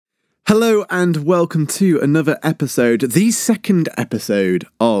Hello and welcome to another episode, the second episode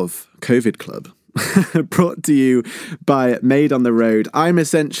of COVID Club, brought to you by Made on the Road. I'm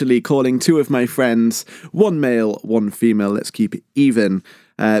essentially calling two of my friends, one male, one female, let's keep it even.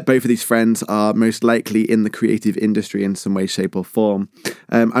 Both of these friends are most likely in the creative industry in some way, shape or form.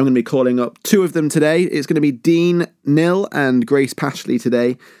 I'm going to be calling up two of them today. It's going to be Dean Nill and Grace Pashley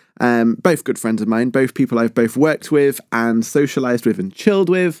today. Both good friends of mine, both people I've both worked with and socialised with and chilled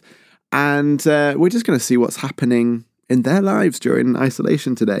with. And we're just going to see what's happening in their lives during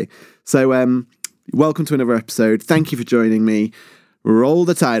isolation today. So welcome to another episode. Thank you for joining me. Roll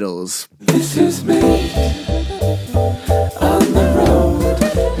the titles. This is me on the road,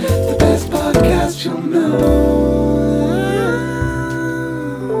 the best podcast you'll know.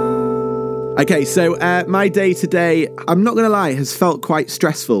 Okay, so my day today, I'm not going to lie, has felt quite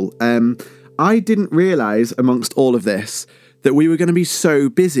stressful. I didn't realise amongst all of this that we were going to be so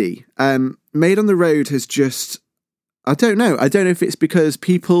busy. Made on the Road has just, I don't know if it's because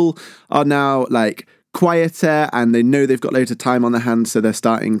people are now like quieter and they know they've got loads of time on their hands, so they're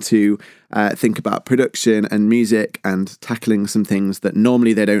starting to think about production and music and tackling some things that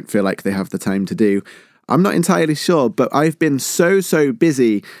normally they don't feel like they have the time to do. I'm not entirely sure, but I've been so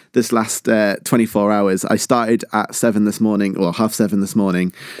busy this last 24 hours. I started at 7 this morning, or 7:30 this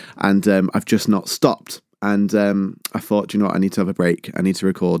morning, and I've just not stopped. And I thought, you know what, I need to have a break. I need to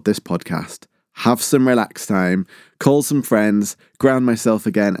record this podcast, have some relaxed time, call some friends, ground myself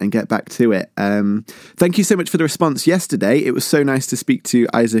again and get back to it. Thank you so much for the response yesterday. It was so nice to speak to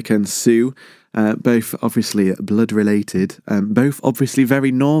Isaac and Sue, both obviously blood related, both obviously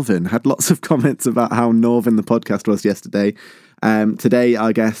very northern. Had lots of comments about how northern the podcast was yesterday. Today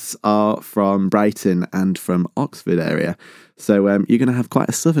our guests are from Brighton and from Oxford area. So you're going to have quite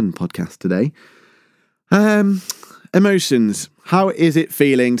a southern podcast today. Emotions. How is it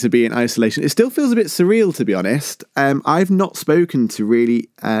feeling to be in isolation? It still feels a bit surreal, to be honest. I've not spoken to really,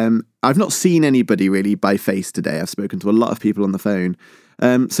 I've not seen anybody really by face today. I've spoken to a lot of people on the phone.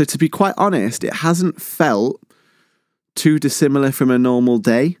 So to be quite honest, it hasn't felt too dissimilar from a normal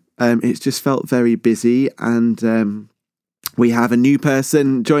day. It's just felt very busy, and we have a new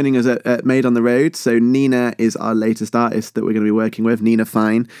person joining us at Made on the Road. So Nina is our latest artist that we're going to be working with. Nina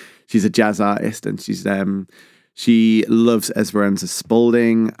Fine. She's a jazz artist, and she loves Esperanza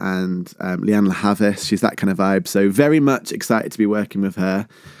Spalding and Leanne LaHavis. She's that kind of vibe. So very much excited to be working with her.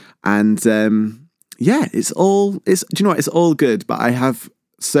 And it's all good. But I have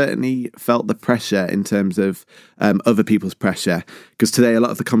certainly felt the pressure in terms of other people's pressure, because today a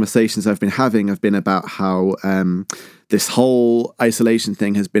lot of the conversations I've been having have been about how this whole isolation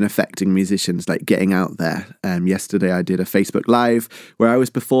thing has been affecting musicians, like getting out there. Yesterday I did a Facebook Live where I was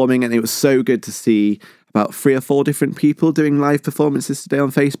performing, and it was so good to see about 3 or 4 different people doing live performances today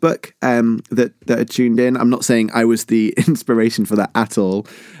on Facebook that are tuned in. I'm not saying I was the inspiration for that at all,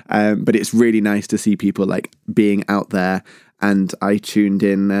 but it's really nice to see people like being out there, and I tuned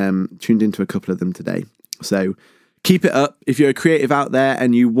into a couple of them today. So keep it up. If you're a creative out there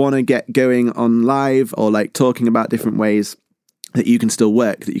and you want to get going on live or like talking about different ways that you can still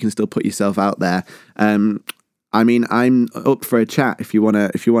work, that you can still put yourself out there. I mean, I'm up for a chat if you want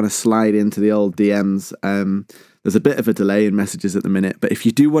to slide into the old DMs. There's a bit of a delay in messages at the minute, but if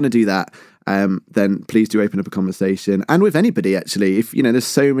you do want to do that, then please do open up a conversation. And with anybody, actually, if you know, there's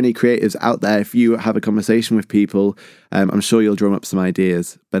so many creatives out there. If you have a conversation with people, I'm sure you'll drum up some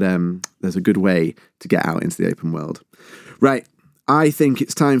ideas. But there's a good way to get out into the open world. Right, I think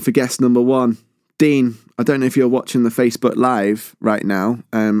it's time for guest number 1. Dean, I don't know if you're watching the Facebook Live right now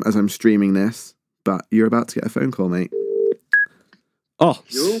as I'm streaming this, but you're about to get a phone call, mate. Oh,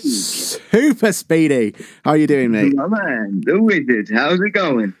 super speedy. How are you doing, mate? My man, the wizard. How's it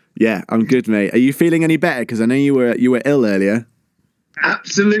going? Yeah, I'm good, mate. Are you feeling any better? Because I know you were ill earlier.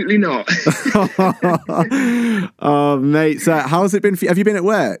 Absolutely not. Oh, mate. So how's it been for you? Have you been at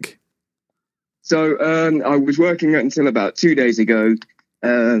work? So I was working until about 2 days ago.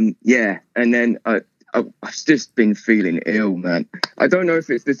 And then I've just been feeling ill, man. I don't know if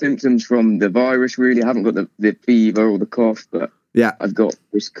it's the symptoms from the virus, really. I haven't got the fever or the cough, but yeah, I've got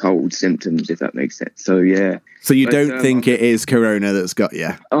this cold symptoms, if that makes sense. So, yeah. So you don't think it is corona that's got you?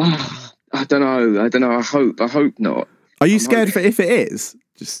 Oh, I don't know. I hope not. Are you scared for if it is?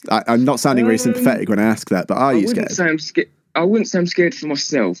 I'm not sounding very sympathetic when I ask that, but are you scared? I wouldn't say I'm scared for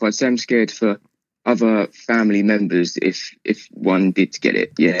myself. I'd say I'm scared for other family members if one did get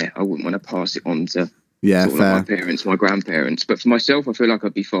it. Yeah, I wouldn't want to pass it on to fair. Like my parents, my grandparents. But for myself, I feel like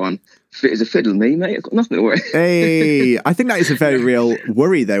I'd be fine. Fit as a fiddle, me, mate. I've got nothing to worry. Hey, I think that is a very real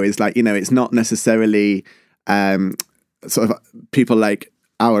worry, though, is like, you know, it's not necessarily sort of people like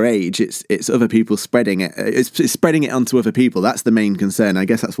our age. It's other people spreading it. It's spreading it onto other people. That's the main concern. I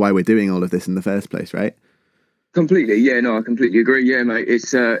guess that's why we're doing all of this in the first place, right? Completely. Yeah, no, I completely agree. Yeah, mate.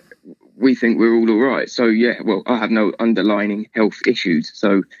 It's we think we're all right. So yeah, well, I have no underlying health issues.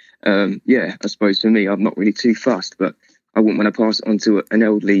 So yeah, I suppose for me, I'm not really too fussed, but I wouldn't want to pass it on to an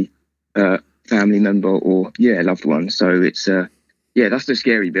elderly family member or loved one. So it's yeah, that's the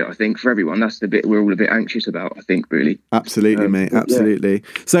scary bit, I think, for everyone. That's the bit we're all a bit anxious about, I think, really. Absolutely, mate. Absolutely.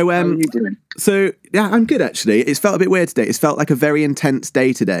 Yeah. So, how are you doing? So, yeah, I'm good, actually. It's felt a bit weird today. It's felt like a very intense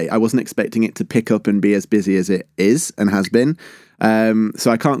day today. I wasn't expecting it to pick up and be as busy as it is and has been.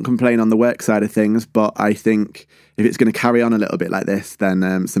 So I can't complain on the work side of things, but I think if it's going to carry on a little bit like this,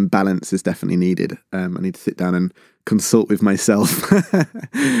 then some balance is definitely needed. I need to sit down and consult with myself.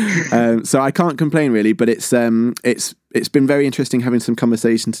 So I can't complain really, but it's been very interesting having some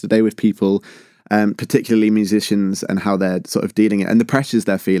conversations today with people, particularly musicians, and how they're sort of dealing it and the pressures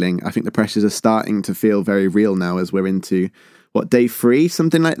they're feeling. I think the pressures are starting to feel very real now as we're into day 3,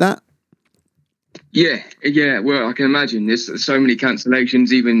 something like that. Yeah. Well, I can imagine there's so many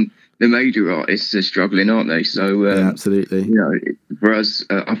cancellations. Even the major artists are struggling, aren't they? So yeah, absolutely. You know, for us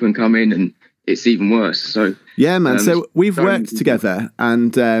up and coming, and it's even worse. So yeah, man. So we've worked together,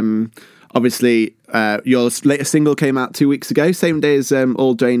 and obviously your latest single came out 2 weeks ago, same day as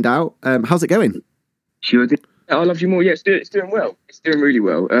All Drained Out. How's it going? Sure did. I Love You More. Yeah, it's doing well. It's doing really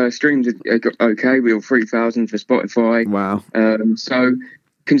well. Streams are okay. We're on 3,000 for Spotify. Wow. So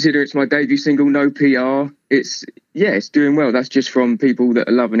consider it's my debut single, no PR. It's doing well. That's just from people that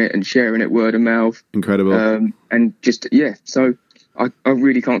are loving it and sharing it word of mouth. Incredible. And just so I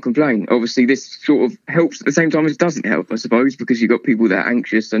really can't complain. Obviously, this sort of helps at the same time as it doesn't help, I suppose, because you've got people that are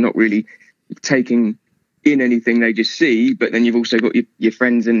anxious, they're not really taking in anything they just see, but then you've also got your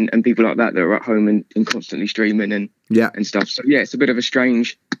friends and people like that are at home and constantly streaming and stuff. So yeah, it's a bit of a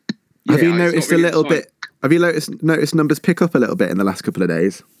strange. Have you noticed a little bit? Have you noticed numbers pick up a little bit in the last couple of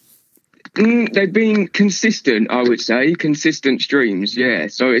days? They've been consistent, I would say, consistent streams. Yeah,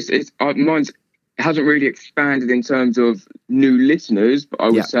 so it's mine's hasn't really expanded in terms of new listeners, but I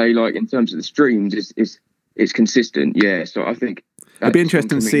would say like in terms of the streams, it's consistent. Yeah, so I think it'd be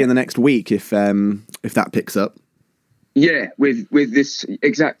interesting to see in the next week if that picks up. Yeah, with this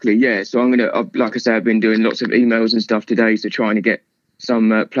exactly. Yeah, so I'm gonna like I say, I've been doing lots of emails and stuff today, so trying to get some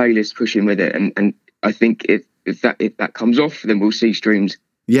playlists pushing with it, and I think if that comes off, then we'll see streams.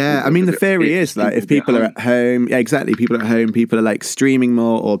 Yeah, I mean, the theory is that if people are at home, people are at home, people are like streaming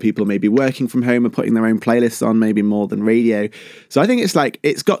more, or people may be working from home and putting their own playlists on, maybe more than radio. So I think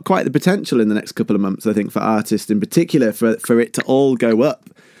it's got quite the potential in the next couple of months, I think, for artists in particular, for it to all go up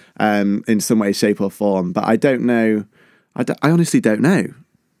in some way, shape or form. But I don't know. I honestly don't know.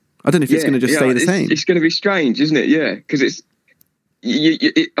 I don't know if it's going to just stay the same. It's going to be strange, isn't it? Yeah, because it's.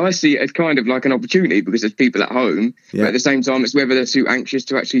 I see it as kind of like an opportunity because there's people at home, but at the same time, it's whether they're too anxious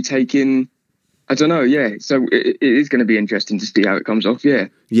to actually take in. I don't know. Yeah, so it is going to be interesting to see how it comes off. Yeah.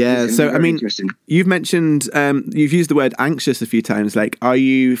 So I mean, you've mentioned you've used the word anxious a few times. Like, are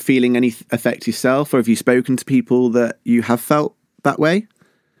you feeling any effect yourself, or have you spoken to people that you have felt that way?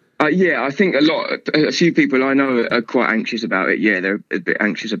 Yeah, I think a few people I know are quite anxious about it. Yeah, they're a bit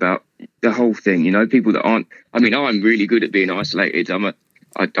anxious about the whole thing. You know, people that aren't. I mean, I'm really good at being isolated.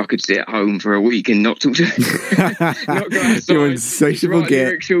 I could sit at home for a week and not talk to, not go outside. You're insatiable,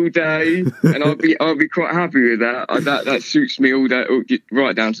 lyrics all day, and I'll be quite happy with that. That suits me all day,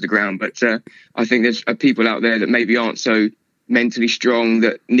 right down to the ground. But I think there's people out there that maybe aren't so mentally strong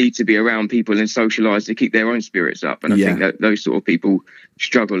that need to be around people and socialise to keep their own spirits up. And I think that those sort of people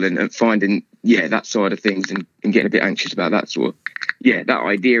struggle and finding that side of things and getting a bit anxious about that sort of that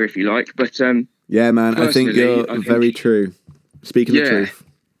idea, if you like. But yeah, man, I think you're very true. Speaking the truth,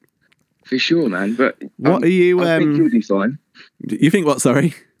 for sure, man. But what are you? I think you'll be fine. You think what?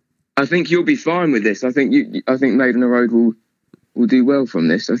 Sorry. I think you'll be fine with this. I think I think Made on the Road will do well from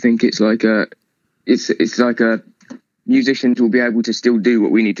this. I think it's like musicians will be able to still do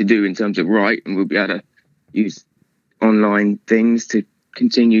what we need to do in terms of write, and we'll be able to use online things to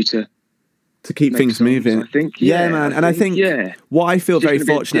continue to keep things moving. I think, man. And I think what I feel very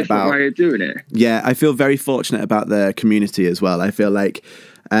fortunate about way of doing it. Yeah, I feel very fortunate about the community as well. I feel like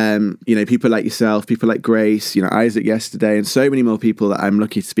people like yourself, people like Grace, Isaac yesterday, and so many more people that I'm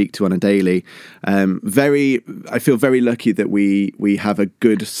lucky to speak to on a daily. I feel very lucky that we have a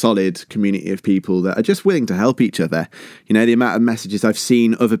good, solid community of people that are just willing to help each other. The amount of messages I've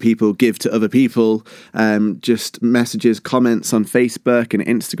seen other people give to other people, just messages, comments on Facebook and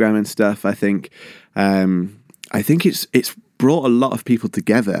Instagram and stuff. I think it's brought a lot of people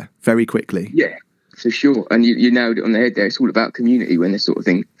together very quickly. Yeah. for sure. And you nailed it on the head there. It's all about community when this sort of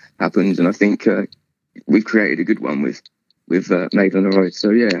thing happens. And I think we've created a good one with Made on the Road. So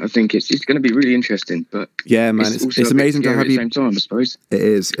yeah, I think it's going to be really interesting. But yeah, man, it's amazing to have you. At the same time, I suppose it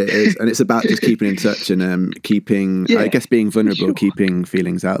is, and it's about just keeping in touch and keeping, I guess, being vulnerable, keeping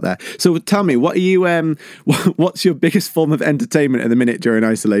feelings out there. So tell me, what are you? What's your biggest form of entertainment at the minute during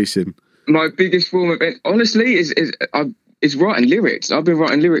isolation? My biggest form of honestly is writing lyrics. I've been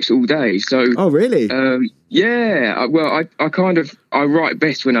writing lyrics all day. So oh really? Yeah. Well, I write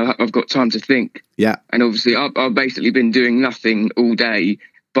best when I've got time to think. Yeah. And obviously, I've basically been doing nothing all day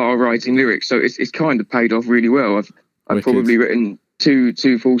bar writing lyrics. So it's kind of paid off really well. I've probably written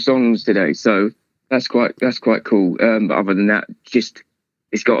two full songs today. So that's quite cool. But other than that, just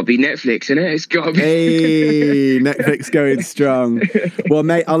it's got to be Netflix, innit? It's got to be. Hey, Netflix going strong. Well,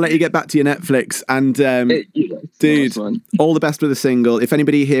 mate, I'll let you get back to your Netflix. And dude, all the best with the single. If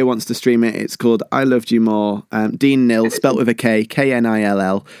anybody here wants to stream it, it's called I Loved You More. Dean Nill, spelt with a K,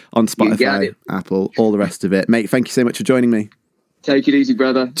 Knill, on Spotify, Apple, all the rest of it. Mate, thank you so much for joining me. Take it easy,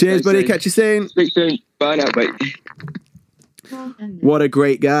 brother. Cheers, buddy. Catch you soon. Speak soon. Bye now, mate. What a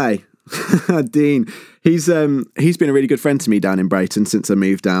great guy. Dean, he's been a really good friend to me down in Brighton since I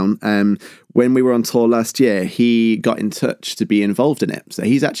moved down. When we were on tour last year, he got in touch to be involved in it. So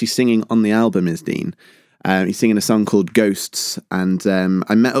he's actually singing on the album, is Dean. He's singing a song called Ghosts, and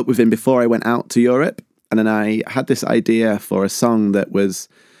I met up with him before I went out to Europe, and then I had this idea for a song that was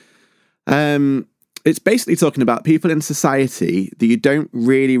it's basically talking about people in society that you don't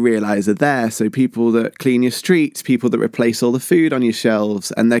really realise are there. So people that clean your streets, people that replace all the food on your shelves,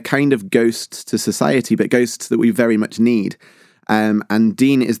 and they're kind of ghosts to society, but ghosts that we very much need. And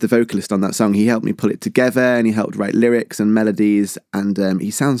Dean is the vocalist on that song. He helped me pull it together, and he helped write lyrics and melodies, and he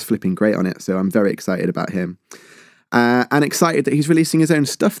sounds flipping great on it. So I'm very excited about him. And excited that he's releasing his own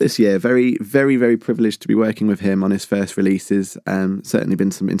stuff this year. Very, very, very privileged to be working with him on his first releases. Certainly been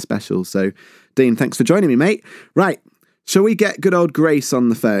something special. So, Dean, thanks for joining me, mate. Right, shall we get good old Grace on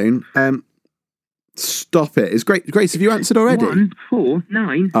the phone? Stop it. Is Grace, have you answered already?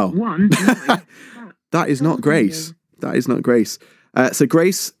 149 19. That is not Grace. That is not Grace. So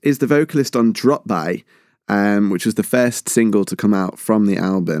Grace is the vocalist on Drop By, which was the first single to come out from the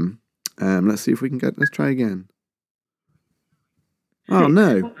album. Let's see if we can let's try again. Oh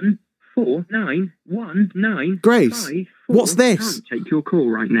no. 14919. Grace, what's this? Can't take your call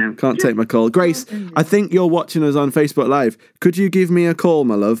right now. Can't take my call. Grace, I think you're watching us on Facebook Live. Could you give me a call,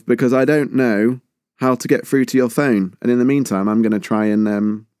 my love? Because I don't know how to get through to your phone. And in the meantime, I'm going to try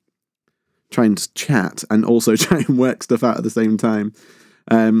and chat and also try and work stuff out at the same time.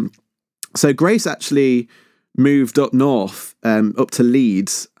 So Grace actually moved up north, up to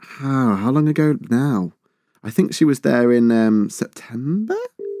Leeds. How long ago now? I think she was there in September,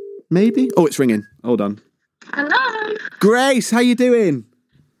 maybe? Oh, it's ringing. Hold on. Hello. Grace, how you doing?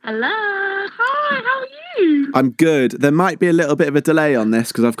 Hello. Hi, how are you? I'm good. There might be a little bit of a delay on this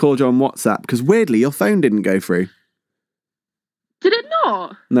because I've called you on WhatsApp because weirdly your phone didn't go through. Did it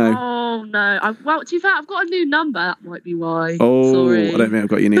not? No. Oh, no. Well, to be fair, I've got a new number. That might be why. Oh, sorry. I don't think I've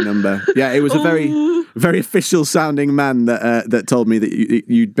got your new number. Yeah, it was a very official sounding man that told me that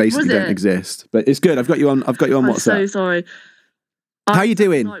you basically don't exist. But it's good. I've got you on WhatsApp. I'm so sorry. How you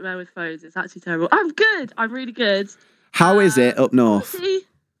doing? Nightmare with phones. It's actually terrible. I'm good. I'm really good. How is it up north?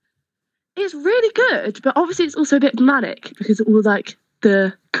 It's really good, but obviously it's also a bit manic because all like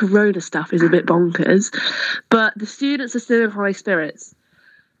the corona stuff is a bit bonkers, but the students are still in high spirits,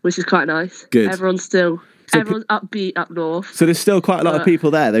 which is quite nice. Good. Everyone's upbeat up north. So there's still quite a lot of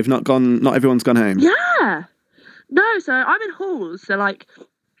people there. They've not everyone's gone home. Yeah. No, so I'm in halls, so like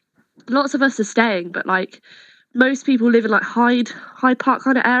lots of us are staying, but like most people live in like Hyde Park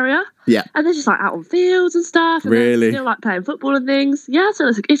kind of area. Yeah. And they're just like out on fields and stuff. And really? They're still like playing football and things. Yeah,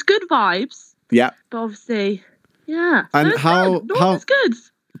 so it's good vibes. Yeah. But obviously, yeah. And so it's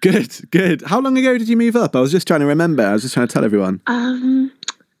good. Good. How long ago did you move up? I was just trying to remember. I was just trying to tell everyone.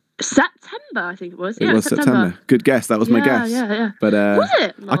 September, I think it was. It was September. Good guess. That was my guess. Yeah. But was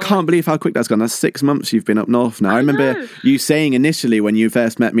it? I can't believe how quick that's gone. That's 6 months you've been up north now. I remember you saying initially when you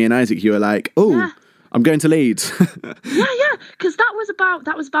first met me and Isaac, you were like, "Oh, yeah. I'm going to Leeds." yeah, because that was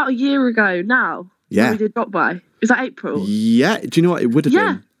about a year ago now. Yeah, we did Drop By. Is that April? Yeah. Do you know what it would have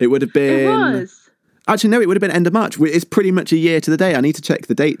been? It would have been. It was. Actually, no, it would have been end of March. It's pretty much a year to the day. I need to check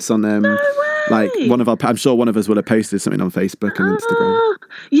the dates on No way. like I'm sure one of us will have posted something on Facebook and Instagram.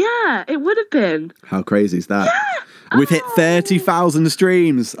 Yeah, it would have been. How crazy is that? Yeah. We've hit 30,000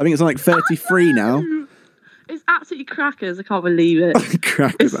 streams. I think it's on like 33 now. It's absolutely crackers. I can't believe it.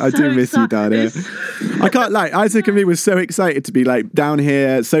 Crackers. It's I do so miss you down here. I can't lie. Isaac and me were so excited to be like down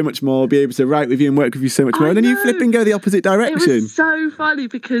here so much more, be able to write with you and work with you so much more. And then you flip and go the opposite It direction. was so funny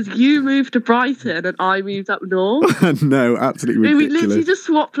because you moved to Brighton and I moved up north. No, absolutely We ridiculous. literally just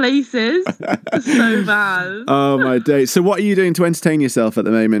swapped places. It's so bad. Oh my day. So what are you doing to entertain yourself at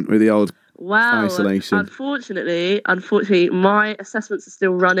the moment with the old Well, isolation? Unfortunately, my assessments are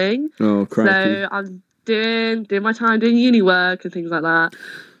still running. Oh, crikey. So I'm doing my time doing uni work and things like that.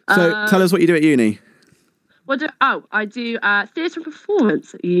 So tell us what you do at uni. I do theatre and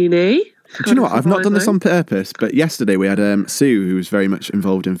performance at uni. Do you know what? I've not done this on purpose, but yesterday we had Sue, who was very much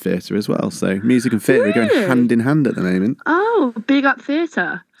involved in theatre as well. So music and theatre are going hand in hand at the moment. Oh, big up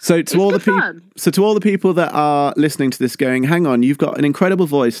theatre. So to all the people that are listening to this, going, hang on, you've got an incredible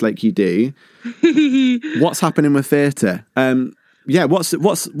voice like you do. What's happening with theatre? Yeah,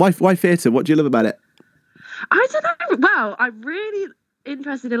 why theatre? What do you love about it? I don't know. Well, I'm really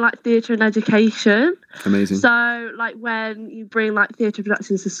interested in like theatre and education. Amazing. So like when you bring like theatre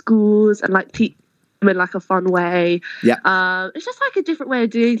productions to schools and like teach them in like a fun way. Yeah. It's just like a different way of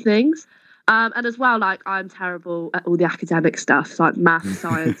doing things. And as well, like I'm terrible at all the academic stuff, like math,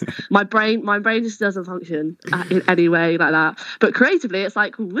 science. My brain just doesn't function in any way like that. But creatively, it's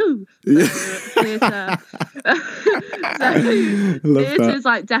like woo. So, theatre. Theatre is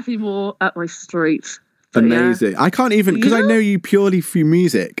like definitely more up my street. But amazing. Yeah. I can't even, because I know you purely through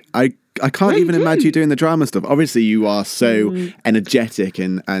music. I can't even imagine you doing the drama stuff. Obviously, you are so energetic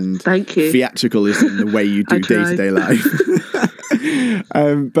and thank you. Theatrical is in the way you do day-to-day life.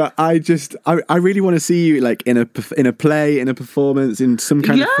 But I really want to see you like in a play, in a performance, in some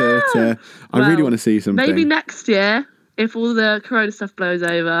kind of theatre. I really want to see something. Maybe next year, if all the corona stuff blows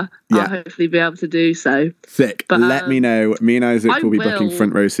over, I'll hopefully be able to do so. Sick. But let me know. Me and Isaac will be booking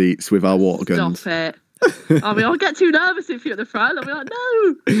front row seats with our water guns. Stop it. I mean, I'll get too nervous if you're at the front. I'll be like,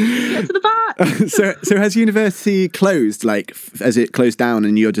 no, get to the back. So has university closed? Like, has it closed down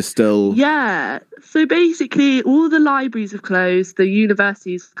and you're just still... Yeah. So basically, all the libraries have closed, the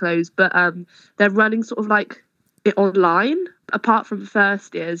universities closed, but they're running sort of like it online, apart from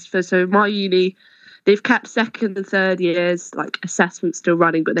first years. So my uni, they've kept second and third years, like assessments still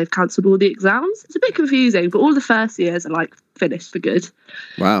running, but they've cancelled all the exams. It's a bit confusing, but all the first years are like finished for good.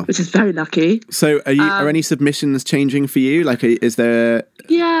 Wow. Which is very lucky. So are any submissions changing for you? Like, is there...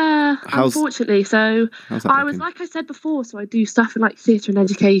 Yeah, unfortunately. So I was, like I said before, so I do stuff in like theatre and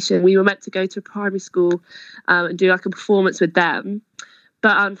education. We were meant to go to a primary school and do like a performance with them.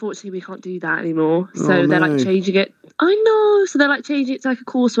 But unfortunately, we can't do that anymore. So they're like changing it. I know. So they're like changing it to like a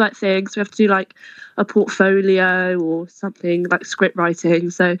coursework thing. So we have to do like a portfolio or something like script writing.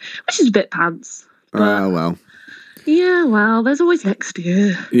 So, which is a bit pants. Oh, well. Yeah, well, there's always next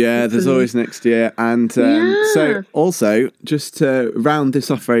year. Yeah, there's always next year. And so also, just to round this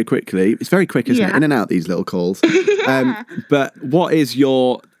off very quickly, it's very quick, isn't it? In and out, these little calls. But what is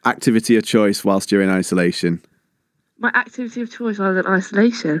your activity of choice whilst you're in isolation? My activity of choice while I'm in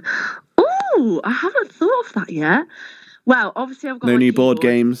isolation? Oh, I haven't thought of that yet. Well, obviously I've got no new keyboard. Board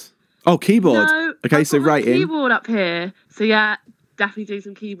games? Oh, keyboard. No, okay, so writing. Keyboard up here. So yeah, definitely do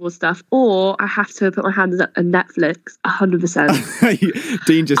some keyboard stuff. Or I have to put my hands up at Netflix, 100%.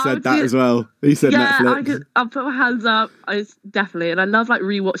 Dean just said that as well. He said Netflix. I'll put my hands up. Definitely. And I love like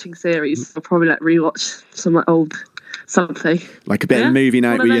rewatching series. I'll probably like rewatch some like old something. Like a bit of movie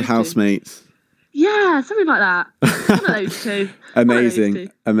night with your housemates. Yeah, something like that. One of those two.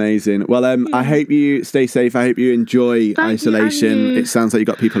 Amazing. Well, I hope you stay safe. I hope you enjoy isolation. It sounds like you've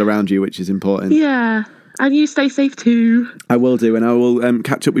got people around you, which is important. Yeah, and you stay safe too. I will do, and I will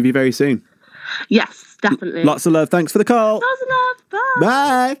catch up with you very soon. Yes, definitely. Lots of love. Thanks for the call. Lots of love. Bye.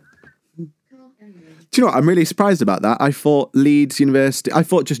 Bye. Do you know what? I'm really surprised about that. I thought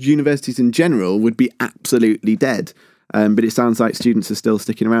just universities in general would be absolutely dead. But it sounds like students are still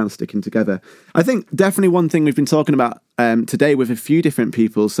sticking around, sticking together. I think definitely one thing we've been talking about today with a few different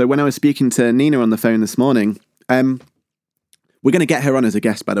people. So when I was speaking to Nina on the phone this morning, we're going to get her on as a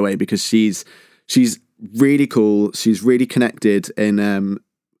guest, by the way, because she's really cool. She's really connected in.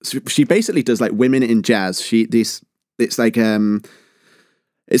 She basically does like women in jazz. It's like a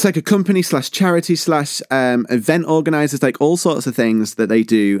company / charity / event organizers, like all sorts of things that they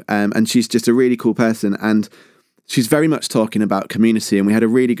do. And she's just a really cool person. And she's very much talking about community, and we had a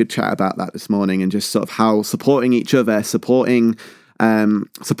really good chat about that this morning, and just sort of how supporting each other, supporting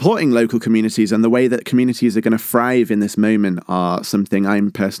local communities, and the way that communities are going to thrive in this moment are something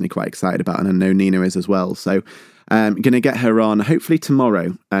I'm personally quite excited about, and I know Nina is as well. So I'm going to get her on hopefully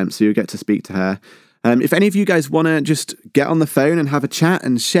tomorrow, so you'll get to speak to her. If any of you guys want to just get on the phone and have a chat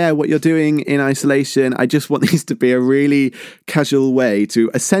and share what you're doing in isolation, I just want this to be a really casual way to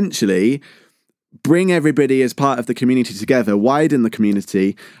essentially bring everybody as part of the community together, widen the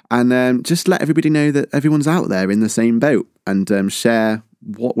community, and just let everybody know that everyone's out there in the same boat, and share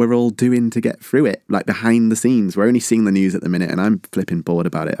what we're all doing to get through it, like behind the scenes. We're only seeing the news at the minute, and I'm flipping bored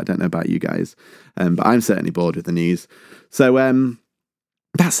about it. I don't know about you guys, but I'm certainly bored with the news. So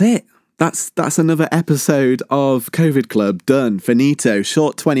that's it. That's another episode of COVID Club done. Finito.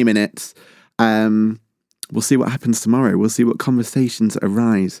 Short 20 minutes. We'll see what happens tomorrow. We'll see what conversations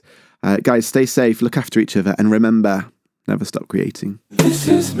arise. Guys, stay safe, look after each other, and remember, never stop creating. This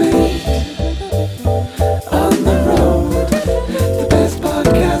is me.